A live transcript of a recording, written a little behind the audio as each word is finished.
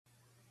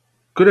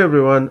Good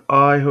everyone.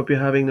 I hope you're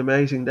having an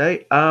amazing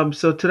day.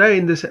 So today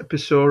in this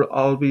episode,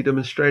 I'll be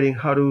demonstrating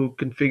how to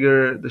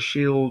configure the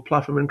Shield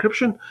platform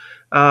encryption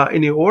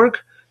in your org.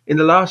 In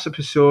the last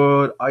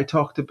episode, I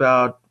talked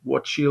about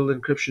what Shield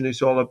encryption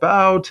is all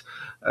about,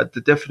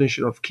 the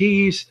definition of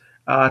keys,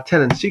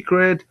 tenant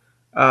secret,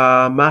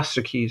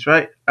 master keys,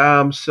 right?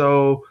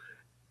 So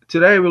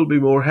today will be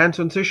more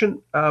hands-on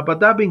session, but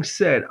that being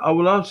said, I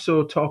will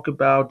also talk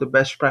about the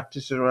best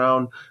practices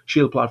around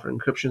Shield platform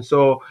encryption.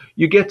 So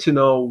you get to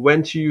know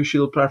when to use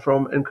Shield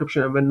platform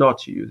encryption and when not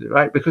to use it,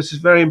 right? Because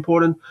it's very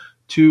important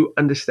to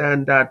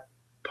understand that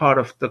part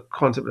of the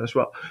concept as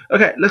well.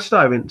 Okay, let's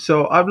dive in.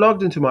 So I've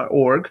logged into my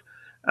org.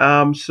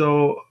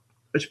 So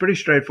it's pretty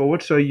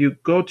straightforward. So you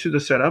go to the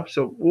setup.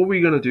 So what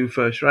we're going to do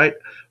first, right?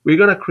 We're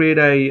going to create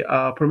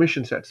a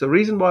permission set. So the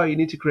reason why you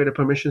need to create a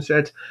permission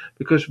set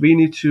because we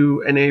need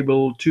to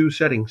enable two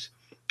settings.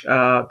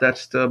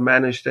 That's the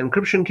managed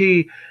encryption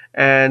key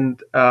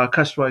and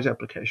customized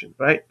application,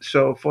 right?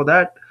 So for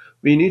that,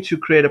 we need to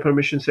create a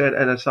permission set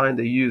and assign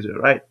the user,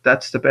 right?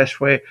 That's the best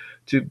way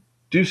to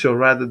do so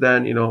rather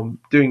than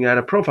doing it at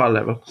a profile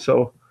level.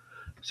 So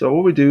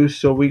what we do,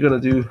 so we're gonna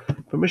do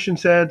permission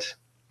sets,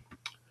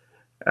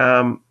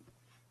 um,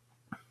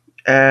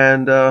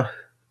 and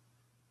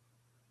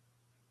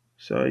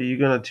so you're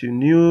gonna do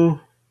new.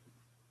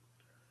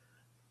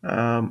 So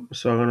I'm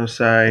gonna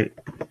say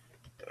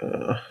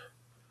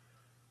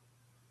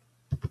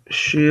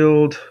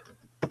shield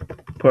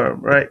perm,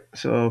 right?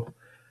 So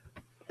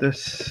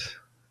this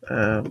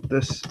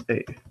this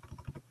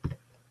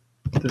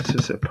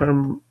is a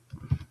perm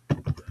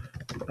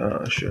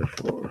shield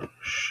for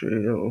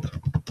shield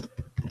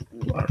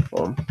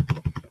platform.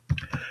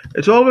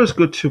 It's always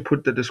good to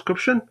put the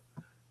description.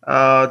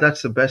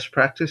 That's the best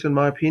practice in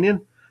my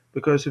opinion,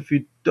 because if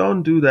you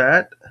don't do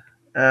that,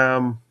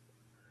 then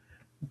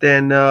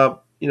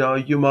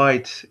you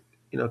might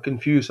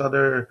confuse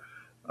other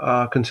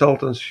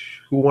consultants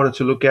who wanted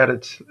to look at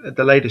it at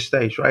the later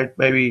stage, right?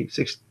 Maybe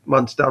 6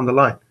 months down the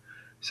line.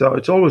 So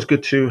it's always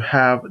good to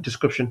have a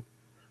description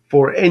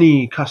for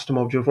any custom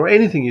object or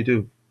anything you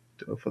do,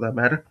 for that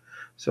matter.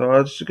 So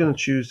I'm just going to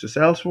choose the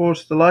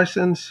Salesforce, the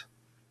license,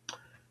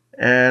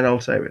 and I'll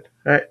save it.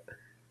 All right.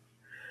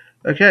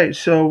 Okay.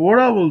 So what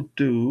I will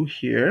do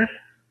here,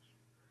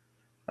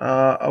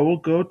 I will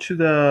go to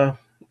the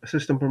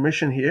system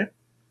permission here,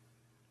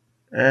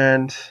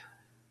 and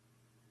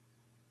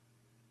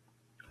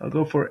I'll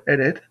go for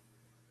edit.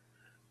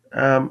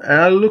 And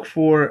I'll look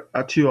for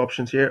two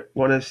options here.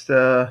 One is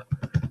the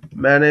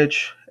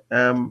manage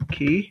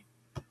key.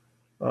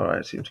 All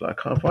right, seems like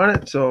I can't find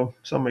it. So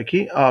somewhere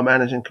key,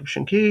 manage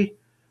encryption key.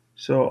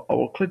 So I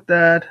will click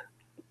that,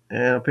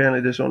 and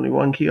apparently there's only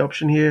one key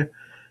option here.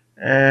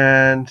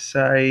 And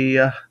say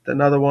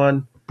another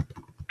one,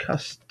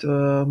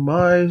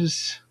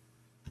 customize.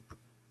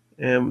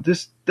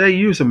 This they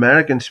use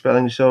American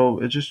spelling, so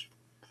it just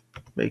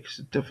makes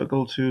it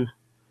difficult to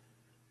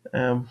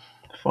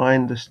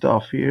find the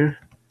stuff here.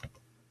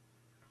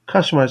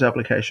 Customize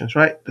applications,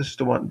 right? This is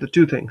the one, the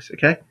two things,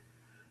 okay?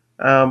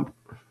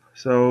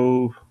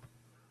 So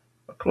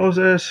I'll close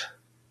this,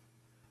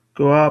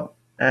 go up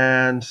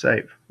and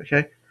save,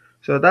 okay?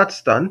 So that's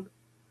done.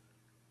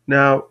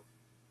 Now,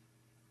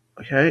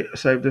 okay,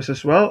 save this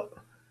as well.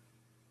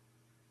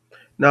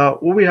 Now,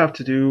 what we have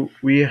to do,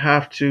 we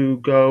have to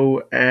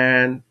go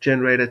and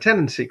generate a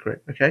tenant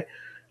secret, okay,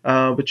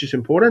 which is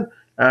important.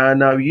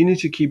 Now, you need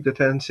to keep the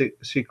tenant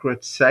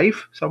secret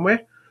safe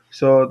somewhere.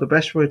 So the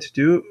best way to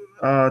do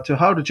to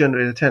how to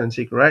generate a tenant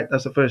secret, right?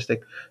 That's the first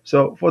thing.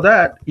 So for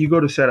that, you go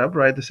to setup,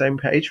 right? The same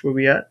page where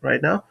we are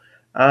right now,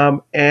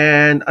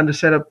 and under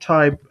setup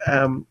type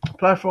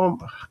platform.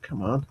 Oh,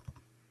 come on.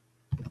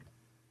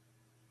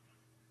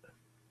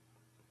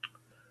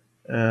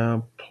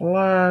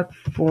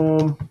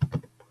 Platform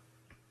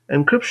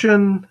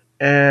encryption,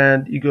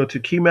 and you go to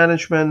key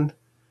management,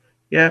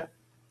 yeah,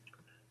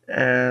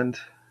 and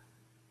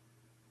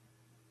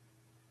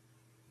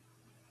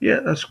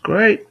yeah, that's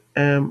great.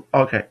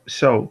 Okay,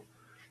 so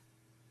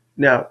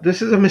now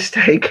this is a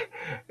mistake.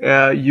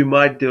 You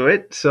might do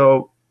it.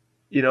 So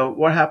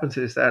what happens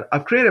is that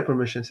I've created a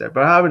permission set,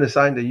 but I haven't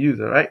assigned the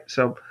user, right?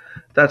 So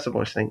that's the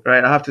worst thing,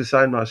 right? I have to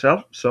assign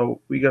myself.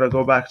 So we gotta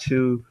go back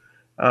to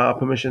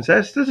permission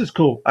sets. This is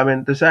cool. I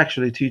mean, this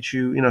actually teach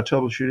you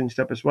troubleshooting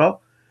step as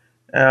well.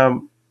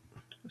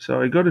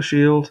 So I go to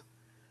Shield,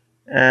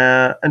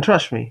 and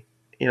trust me,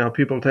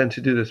 people tend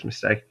to do this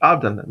mistake.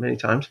 I've done that many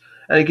times,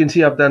 and you can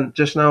see I've done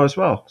just now as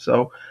well.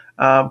 So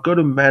go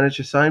to Manage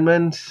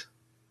Assignments.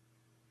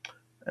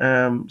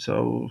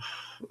 So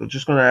I'm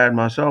just going to add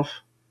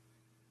myself.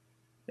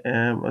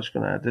 I'm just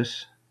going to add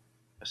this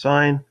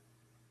assign.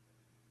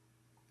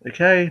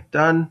 Okay,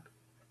 done.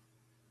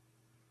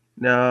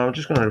 Now I'm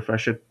just going to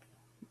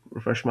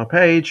refresh my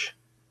page.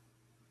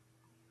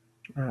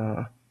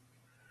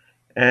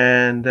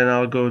 And then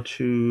I'll go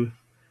to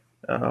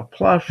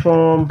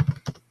platform,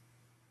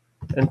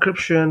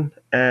 encryption,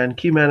 and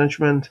key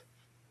management.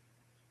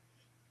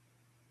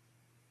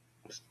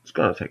 It's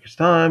going to take its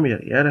time,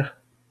 yada yada.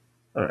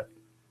 All right.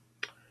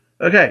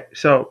 Okay,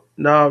 so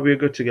now we're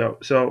good to go.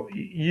 So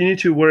you need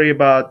to worry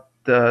about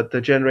the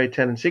generate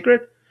tenant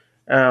secret.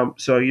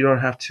 So you don't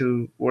have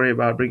to worry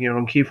about bringing your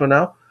own key for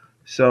now.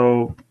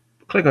 So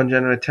click on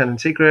generate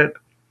tenant secret,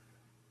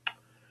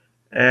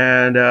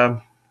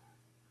 and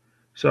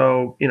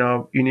so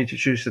you need to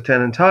choose the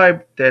tenant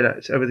type,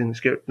 data, everything is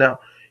good. Now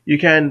you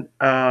can,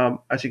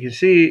 as you can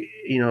see,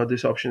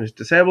 this option is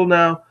disabled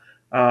now.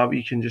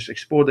 You can just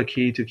export the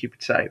key to keep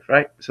it safe,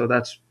 right? So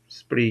that's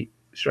pretty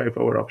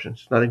straightforward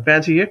options. Nothing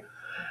fancy here.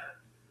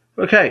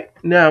 Okay,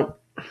 now,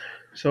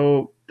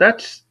 so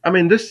this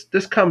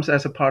comes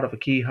as a part of a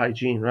key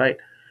hygiene, right?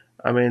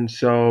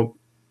 So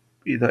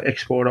the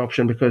export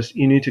option, because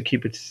you need to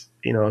keep it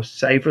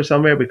safer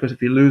somewhere, because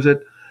if you lose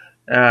it,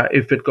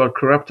 if it got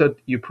corrupted,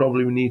 you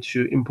probably need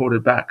to import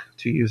it back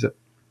to use it.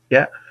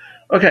 Yeah.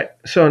 Okay.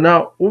 So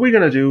now what we're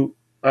gonna do?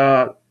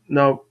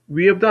 Now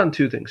we have done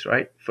two things,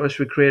 right? First,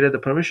 we created the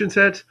permission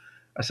set,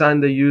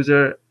 assigned the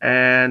user,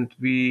 and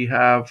we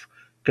have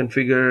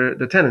configured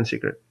the tenant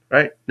secret.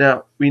 Right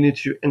now, we need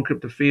to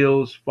encrypt the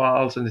fields,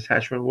 files, and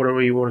attachment,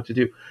 whatever you want it to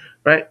do.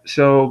 Right.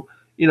 So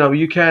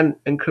you can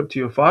encrypt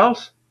your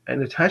files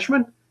and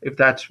attachment if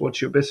that's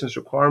what your business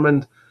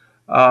requirement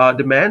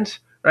demands,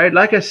 right?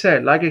 Like I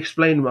said, like I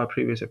explained in my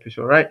previous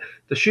episode, right?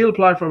 The Shield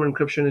platform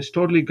encryption is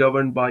totally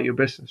governed by your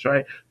business,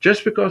 right?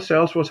 Just because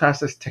Salesforce has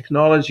this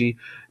technology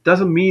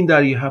doesn't mean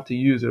that you have to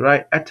use it,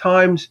 right? At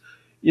times,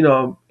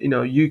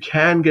 you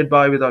can get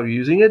by without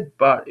using it,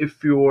 but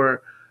if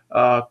your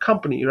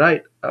company,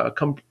 right,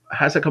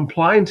 has a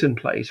compliance in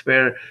place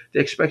where they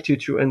expect you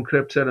to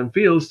encrypt certain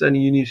fields, then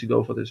you need to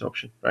go for this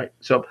option, right?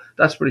 So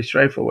that's pretty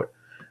straightforward.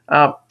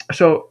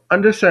 So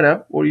under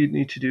setup, what you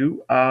need to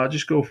do,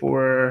 just go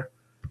for,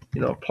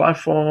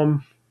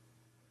 platform,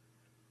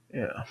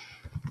 yeah,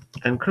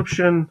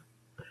 encryption,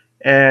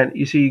 and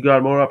you see you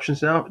got more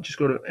options now. Just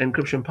go to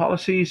Encryption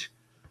Policies,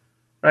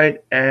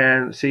 right,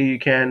 and see you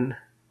can,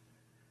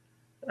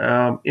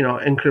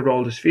 encrypt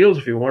all these fields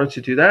if you wanted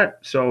to do that.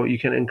 So you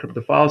can encrypt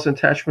the files and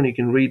attachment. You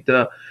can read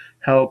the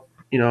help,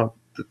 the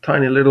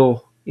tiny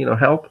little,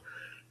 help.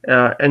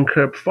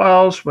 Encrypt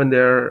files when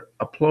they're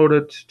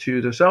uploaded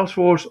to the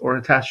Salesforce or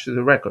attached to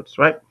the records,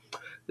 right?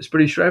 It's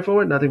pretty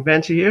straightforward, nothing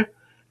fancy here.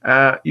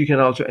 You can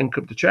also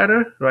encrypt the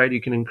chatter, right?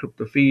 You can encrypt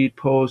the feed,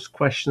 post,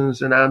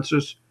 questions, and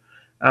answers,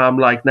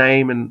 like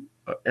name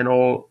and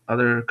all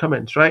other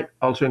comments, right?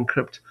 Also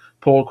encrypt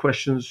poll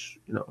questions,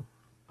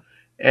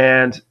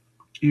 and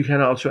you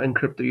can also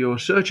encrypt your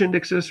search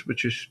indexes,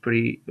 which is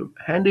pretty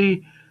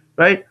handy,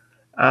 right?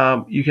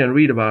 You can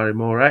read about it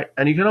more, right?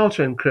 And you can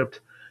also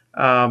encrypt,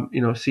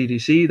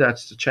 CDC,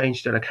 that's the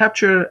change data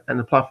capture, and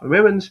the platform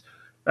events,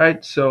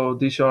 right? So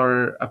these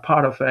are a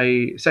part of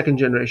a second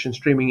generation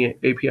streaming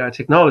API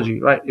technology,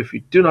 right? If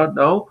you do not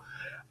know,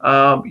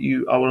 I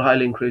will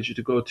highly encourage you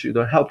to go to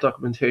the help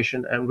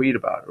documentation and read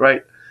about it,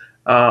 right?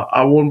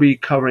 I won't be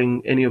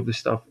covering any of this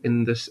stuff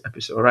in this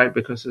episode, right?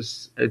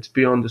 Because it's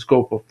beyond the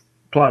scope of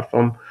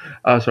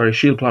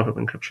Shield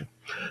platform encryption.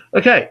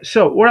 Okay,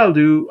 so what I'll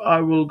do,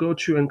 I will go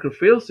to Encrypt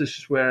Fields. This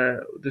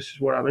is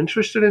what I'm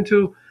interested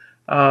into.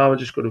 I'll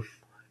just go to,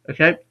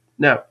 okay,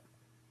 now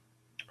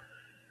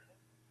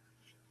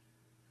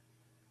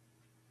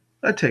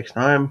that takes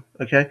time.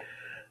 Okay,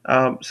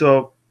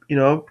 so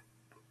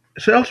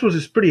Salesforce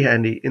is pretty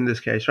handy in this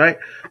case, right?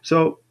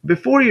 So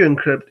before you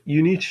encrypt,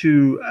 you need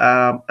to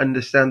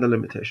understand the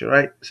limitation,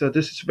 right? So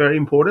this is very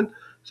important.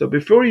 So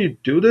before you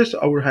do this,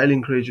 I would highly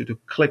encourage you to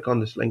click on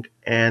this link,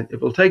 and it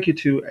will take you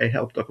to a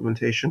help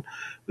documentation,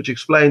 which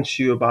explains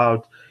to you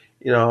about,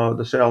 the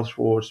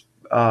Salesforce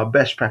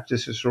best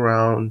practices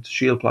around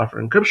Shield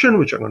platform encryption,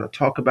 which I'm going to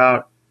talk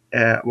about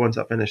once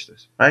I finish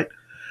this, right?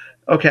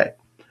 Okay,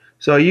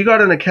 so you got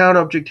an account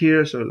object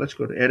here. So let's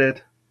go to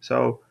edit.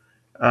 So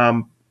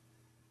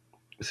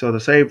the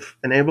save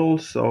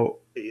enabled. So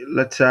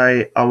let's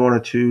say I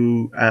wanted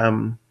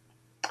to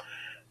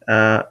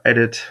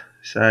edit,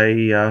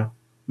 say,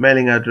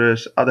 mailing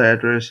address, other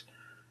address,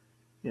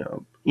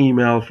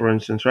 email, for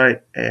instance,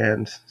 right?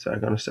 And so I'm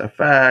going to say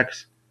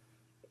fax,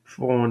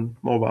 phone,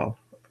 mobile.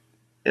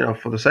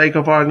 For the sake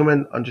of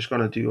argument, I'm just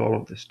going to do all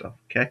of this stuff.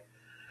 Okay.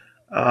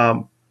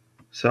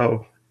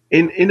 So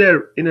in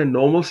a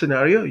normal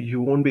scenario,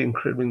 you won't be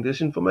encrypting this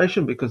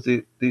information because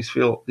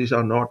these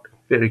are not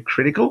very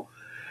critical,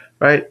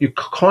 right? Your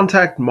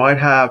contact might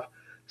have,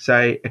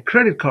 say, a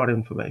credit card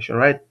information,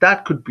 right?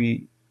 That could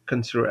be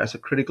considered as a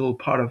critical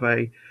part of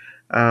a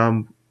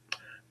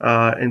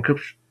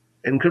encryption,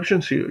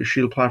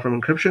 Shield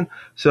platform encryption.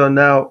 So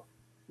now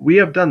we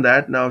have done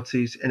that. Now it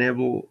says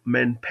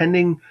enablement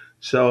pending.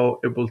 So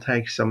it will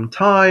take some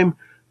time,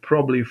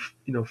 probably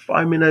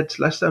 5 minutes,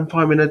 less than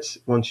 5 minutes.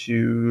 Once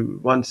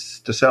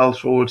the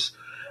Salesforce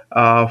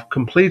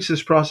completes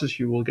this process,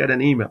 you will get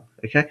an email.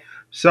 Okay,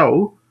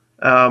 so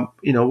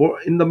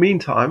in the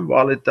meantime,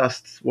 while it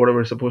does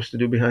whatever it's supposed to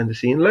do behind the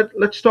scene,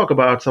 let's talk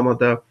about some of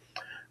the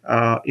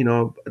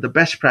the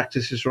best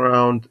practices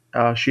around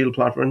Shield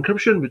platform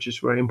encryption, which is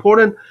very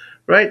important,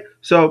 right?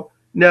 So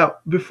now,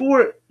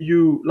 before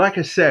you, like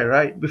I said,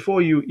 right,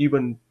 before you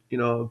even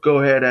go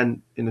ahead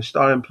and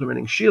start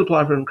implementing Shield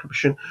platform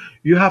encryption,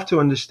 you have to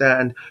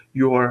understand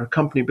your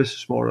company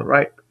business model,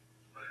 right?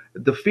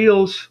 The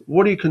fields,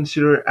 what do you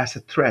consider as a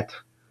threat?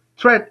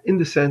 Threat in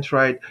the sense,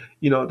 right?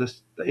 The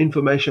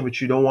information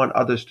which you don't want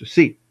others to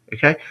see.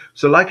 Okay,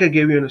 so like I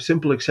gave you in a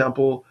simple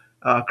example,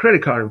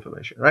 credit card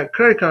information, right?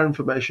 Credit card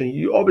information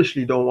you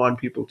obviously don't want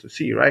people to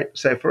see, right?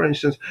 Say for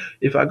instance,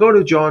 if I go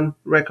to John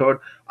record,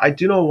 I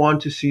do not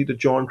want to see the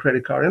John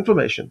credit card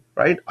information,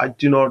 right? I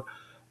do not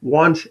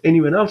want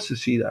anyone else to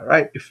see that,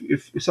 right?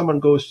 If someone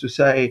goes to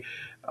say,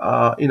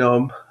 say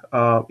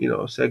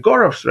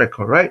Gaurav's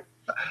record, right?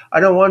 I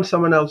don't want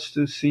someone else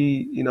to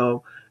see,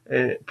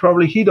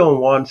 probably he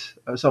don't want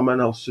someone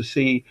else to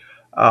see,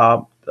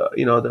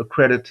 the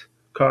credit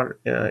card,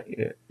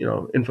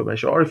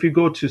 information. Or if you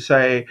go to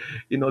say,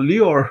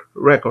 Lior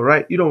record,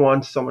 right? You don't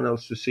want someone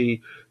else to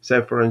see,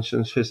 say, for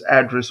instance, his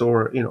address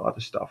or, other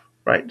stuff,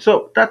 right?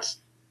 So that's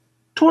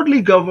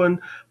totally governed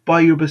by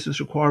your business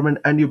requirement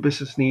and your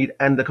business need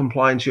and the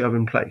compliance you have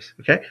in place.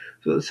 Okay.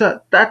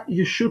 So that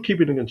you should keep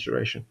it in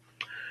consideration.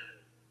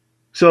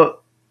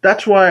 So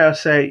that's why I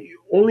say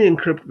only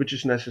encrypt which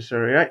is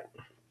necessary, right?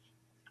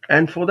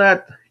 And for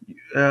that,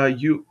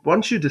 you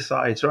once you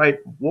decide, right,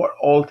 what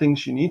all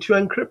things you need to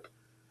encrypt,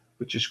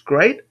 which is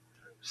great.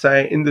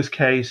 Say in this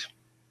case,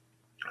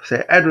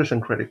 say address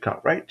and credit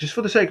card, right? Just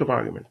for the sake of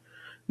argument.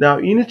 Now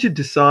you need to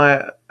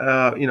design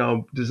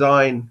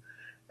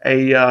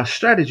a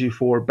strategy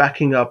for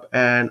backing up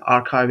and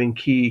archiving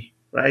key,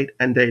 right,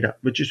 and data,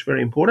 which is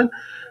very important.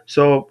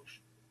 So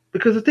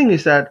because the thing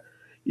is that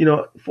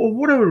for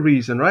whatever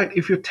reason, right,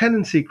 if your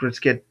tenant secrets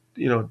get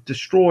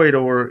destroyed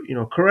or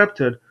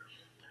corrupted,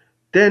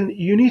 then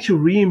you need to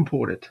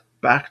re-import it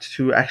back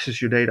to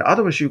access your data,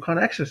 otherwise you can't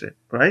access it,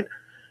 right?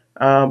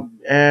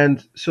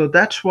 And so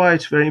that's why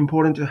it's very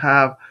important to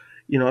have,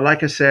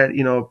 like I said,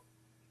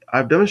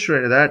 I've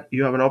demonstrated that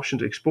you have an option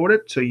to export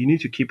it, so you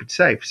need to keep it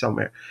safe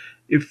somewhere.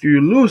 If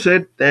you lose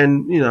it,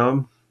 then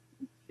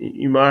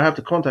you might have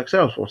to contact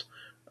Salesforce.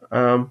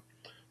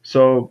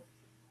 So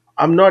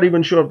I'm not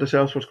even sure if the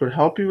Salesforce could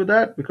help you with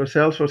that, because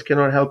Salesforce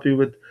cannot help you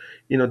with,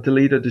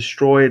 deleted,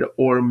 destroyed,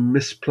 or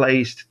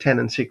misplaced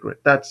tenant secret.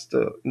 That's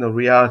the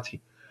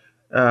reality.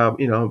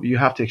 You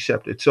have to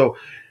accept it. So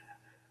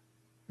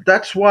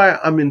that's why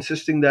I'm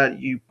insisting that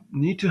you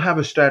need to have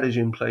a strategy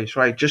in place,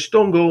 right? Just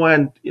don't go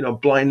and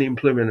blindly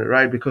implement it,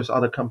 right? Because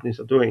other companies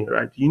are doing it,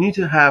 right? You need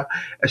to have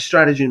a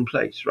strategy in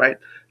place, right?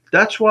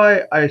 That's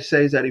why I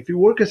say that if you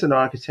work as an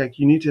architect,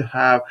 you need to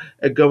have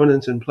a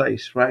governance in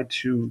place, right,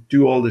 to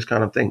do all these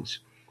kind of things.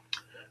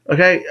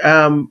 Okay,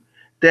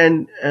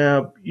 then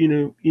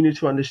you need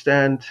to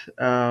understand.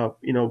 The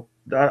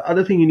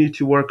other thing you need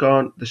to work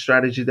on the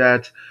strategy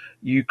that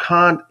you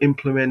can't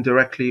implement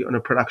directly on a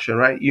production,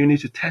 right? You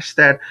need to test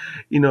that.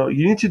 You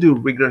need to do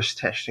rigorous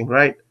testing,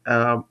 right,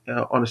 on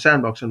a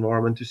sandbox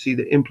environment to see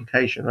the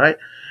implication, right?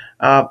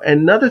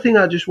 Another thing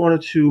I just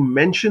wanted to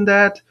mention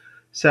that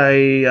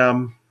say.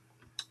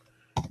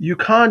 You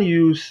can't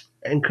use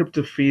encrypt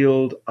the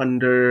field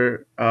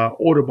under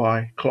order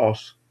by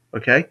clause.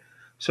 Okay.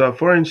 So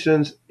for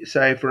instance,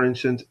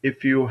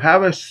 if you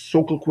have a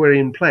SOCL query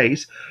in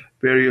place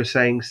where you're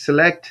saying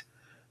select,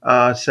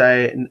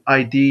 say an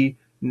ID,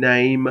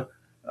 name,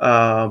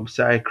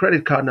 say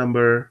credit card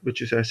number,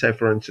 which is, say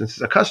for instance,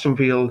 is a custom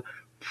field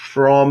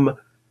from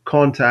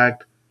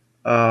contact,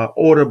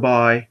 order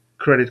by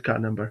credit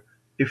card number.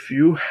 If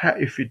you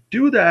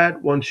do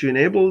that, once you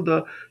enable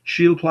the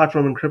Shield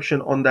platform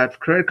encryption on that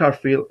credit card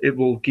field, it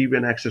will give you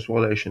an access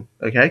violation.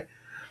 Okay,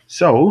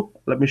 so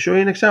let me show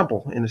you an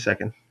example in a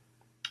second.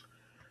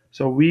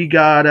 So we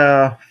got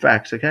a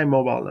fax, okay,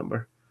 mobile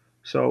number.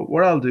 So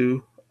what I'll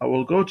do, I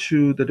will go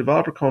to the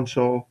developer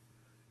console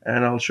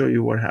and I'll show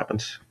you what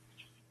happens.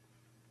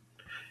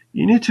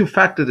 You need to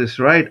factor this,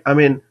 right? I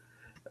mean,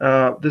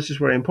 this is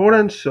very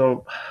important.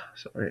 So,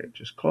 sorry,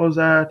 just close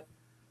that.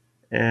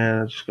 And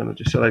I'm just going to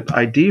just select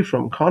ID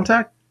from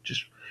contact.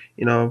 Just,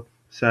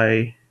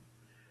 say,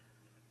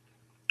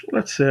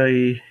 let's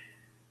say,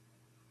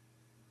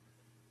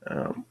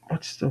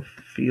 what's the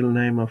field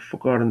name? I've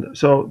forgotten.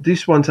 So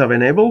these ones have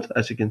enabled,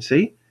 as you can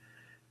see.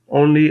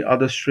 Only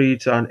other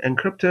streets are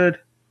encrypted,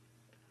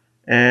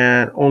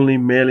 and only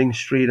mailing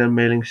street and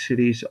mailing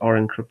cities are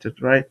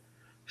encrypted, right?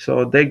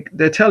 So they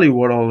tell you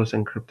what all is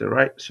encrypted,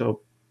 right? So,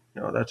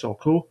 that's all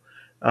cool.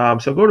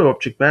 So go to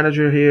Object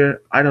Manager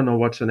here. I don't know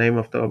what's the name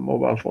of the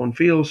mobile phone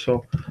field,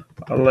 so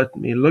let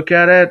me look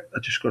at it. I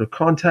just go to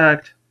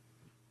Contact.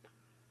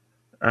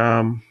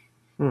 Okay.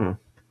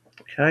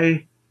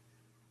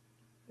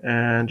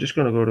 And just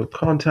going to go to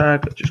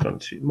Contact. I'm just going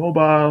to see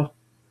Mobile.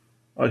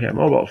 Okay,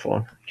 mobile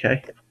phone.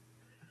 Okay.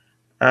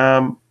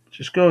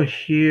 Just go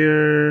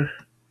here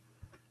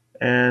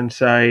and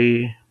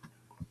say,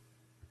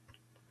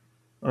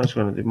 I'm just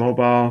going to do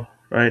Mobile,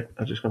 right?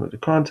 I'm just going to do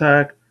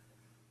Contact.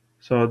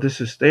 So this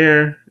is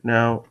there.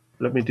 Now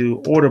let me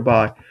do order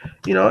by.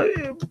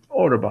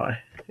 Order by.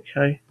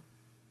 Okay.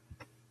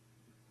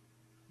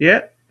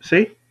 Yeah.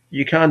 See,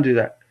 you can't do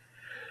that.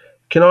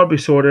 Cannot be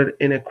sorted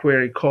in a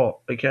query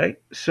call. Okay.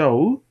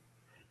 So,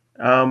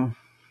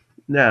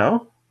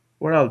 Now,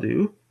 what I'll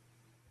do,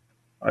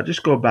 I'll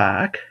just go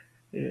back.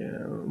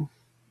 Um,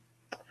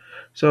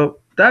 so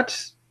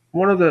that's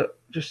one of the,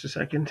 just a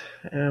second,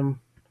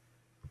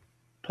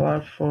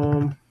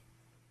 platform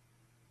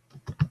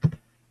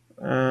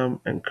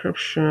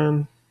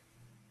encryption.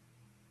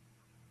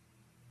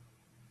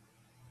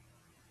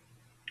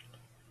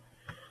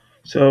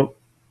 So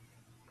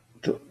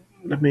th-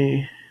 let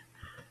me,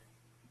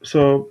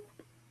 so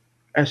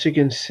as you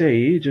can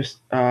see,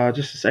 just a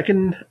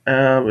second,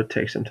 it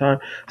takes some time.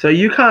 So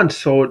you can't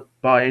sort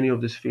by any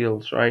of these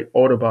fields, right?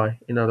 Order by,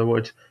 in other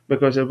words,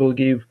 because it will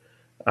give,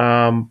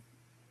 um,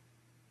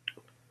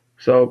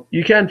 so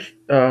you can't,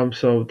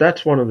 so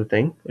that's one of the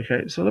thing.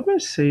 Okay, so let me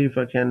see if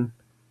I can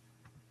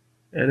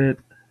edit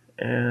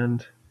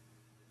and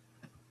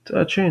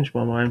change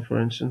my mind, for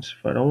instance,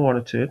 if I don't want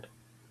it to,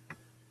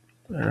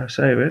 and I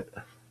save it.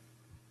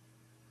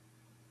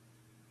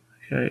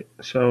 Okay,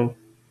 so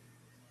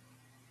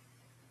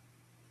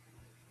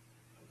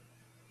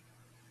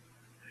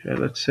okay,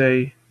 let's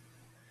say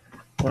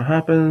what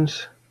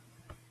happens.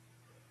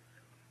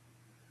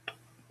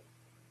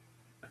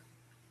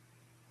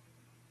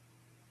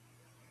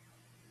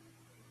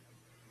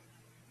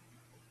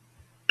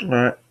 All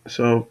right.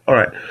 So, all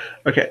right.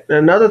 Okay.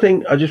 Another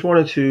thing, I just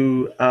wanted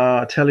to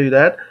tell you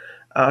that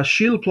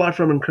Shield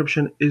platform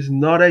encryption is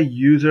not a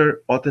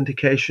user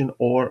authentication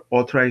or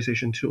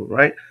authorization tool,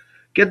 right?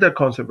 Get that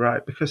concept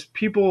right, because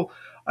people,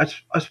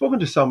 I've spoken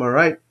to someone,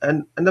 right,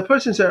 and the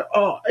person said,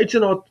 "Oh, it's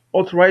an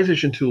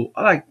authorization tool."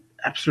 I'm like,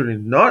 absolutely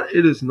not.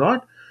 It is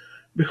not.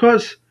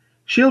 Because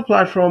Shield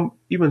platform,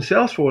 even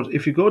Salesforce,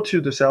 if you go to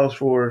the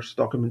Salesforce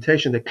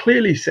documentation, that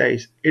clearly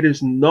says it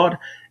is not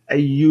a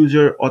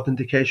user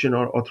authentication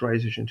or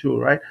authorization tool,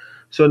 right?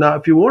 So now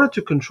if you wanted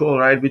to control,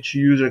 right, which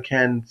user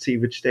can see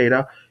which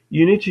data,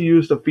 you need to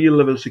use the field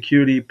level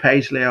security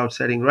page layout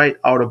setting, right,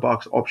 out of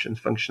box options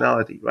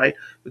functionality, right,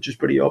 which is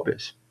pretty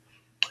obvious.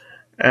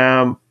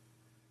 Um,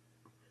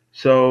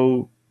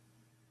 so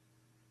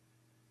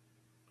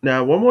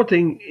now one more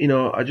thing,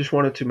 I just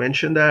wanted to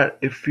mention that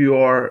if you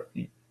are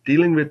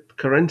dealing with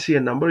currency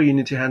and number, you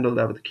need to handle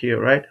that with care,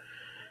 right?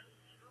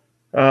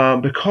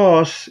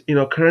 Because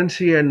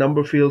currency and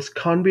number fields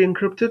can't be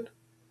encrypted,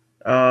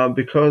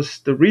 because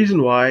the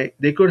reason why,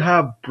 they could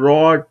have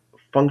broad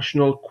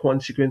functional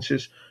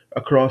consequences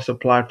across the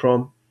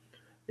platform,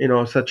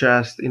 such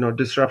as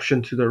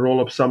disruption to the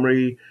roll-up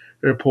summary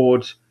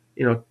reports,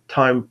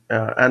 time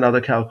and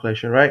other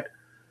calculation, right?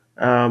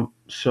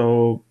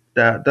 So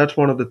that's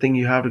one of the things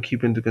you have to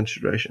keep into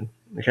consideration.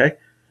 Okay.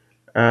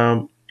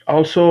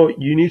 Also,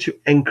 you need to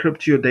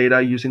encrypt your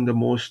data using the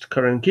most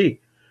current key,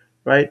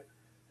 right?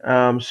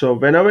 So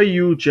whenever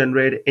you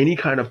generate any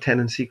kind of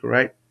tenant secret,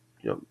 right,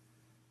 you know,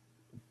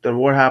 then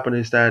what happened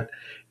is that,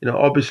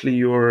 obviously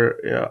your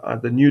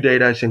the new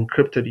data is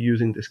encrypted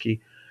using this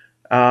key,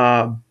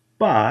 uh,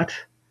 but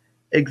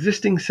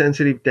existing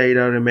sensitive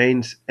data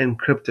remains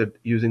encrypted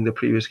using the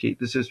previous key.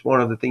 This is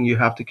one of the things you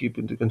have to keep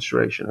into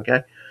consideration.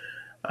 Okay.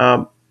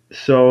 Um,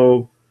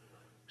 so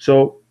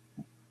so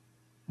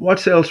what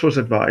Salesforce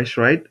advice,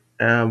 right?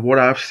 What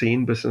I've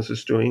seen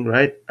businesses doing,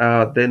 right?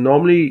 They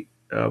normally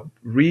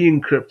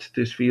re-encrypt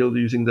this field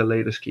using the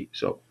latest key.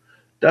 So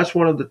that's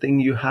one of the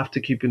things you have to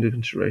keep into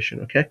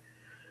consideration. Okay.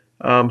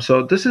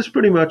 So this is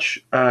pretty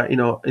much,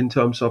 in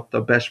terms of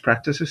the best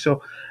practices.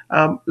 So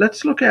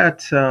let's look at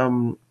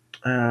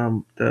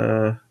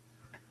the.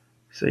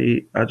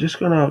 See, I'm just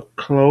gonna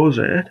close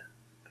it.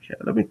 Okay,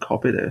 let me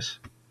copy this.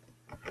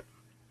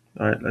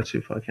 All right, let's see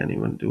if I can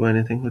even do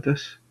anything with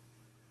this.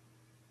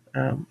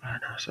 No,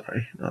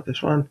 sorry, not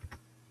this one.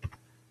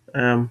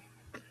 Um,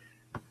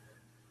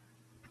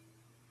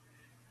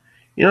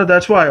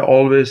 that's why I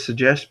always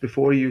suggest,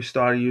 before you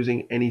start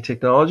using any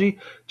technology,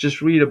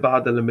 just read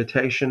about the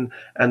limitation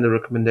and the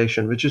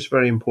recommendation, which is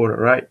very important,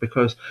 right?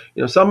 Because,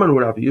 someone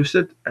would have used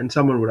it and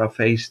someone would have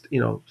faced,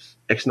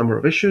 X number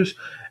of issues,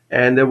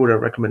 and they would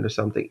have recommended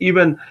something.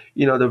 Even,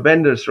 the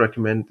vendors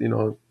recommend,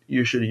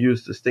 you should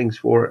use these things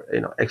for,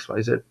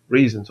 XYZ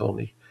reasons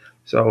only.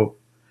 So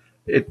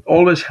it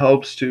always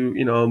helps to,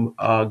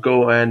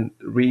 go and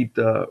read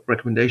the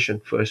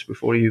recommendation first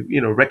before you,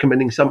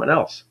 recommending someone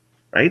else,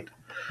 right?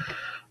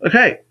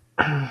 Okay.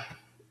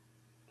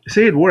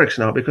 See, it works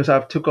now because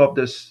I've took up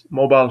this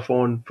mobile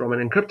phone from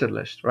an encrypted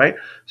list, right?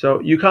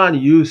 So you can't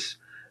use,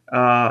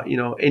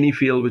 any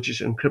field which is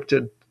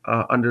encrypted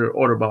under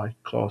order by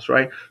clause,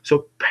 right?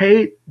 So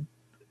pay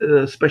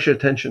special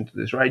attention to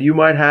this, right? You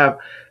might have,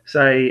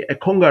 say, a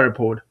Conga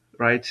report,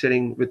 right,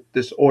 sitting with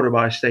this order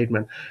by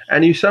statement,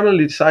 and you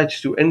suddenly decide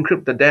to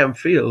encrypt the damn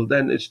field,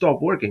 then it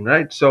stopped working,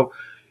 right? So,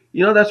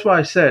 that's why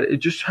I said it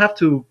just have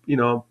to,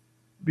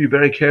 be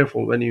very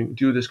careful when you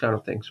do this kind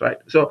of things, right?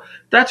 So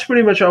that's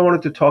pretty much what I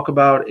wanted to talk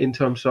about in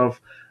terms of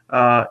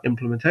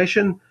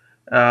implementation,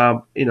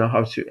 how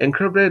to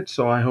encrypt it.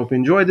 So I hope you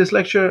enjoyed this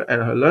lecture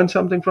and I learned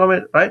something from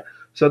it, right?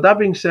 So that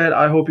being said,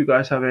 I hope you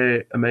guys have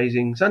an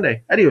amazing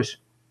Sunday. Adios.